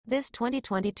This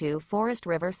 2022 Forest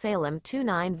River Salem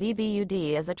 29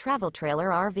 VBUD is a travel trailer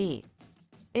RV.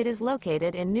 It is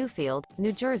located in Newfield,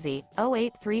 New Jersey,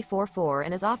 08344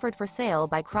 and is offered for sale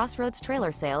by Crossroads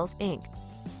Trailer Sales, Inc.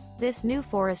 This new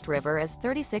Forest River is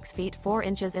 36 feet 4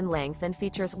 inches in length and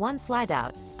features one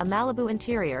slideout, a Malibu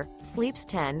interior, sleeps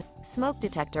 10, smoke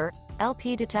detector,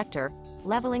 LP detector,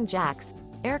 leveling jacks,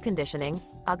 air conditioning,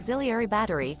 auxiliary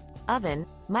battery, oven,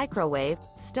 microwave,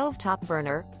 stovetop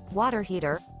burner, water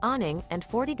heater, awning, and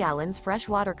 40 gallons fresh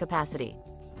water capacity.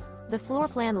 The floor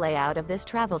plan layout of this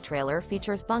travel trailer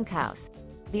features bunkhouse.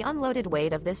 The unloaded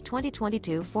weight of this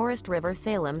 2022 Forest River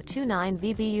Salem 29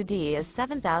 VBUD is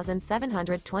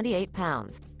 7,728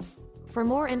 pounds. For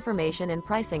more information and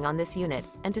pricing on this unit,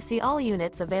 and to see all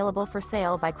units available for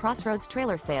sale by Crossroads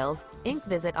Trailer Sales, Inc.,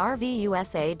 visit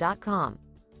RVUSA.com.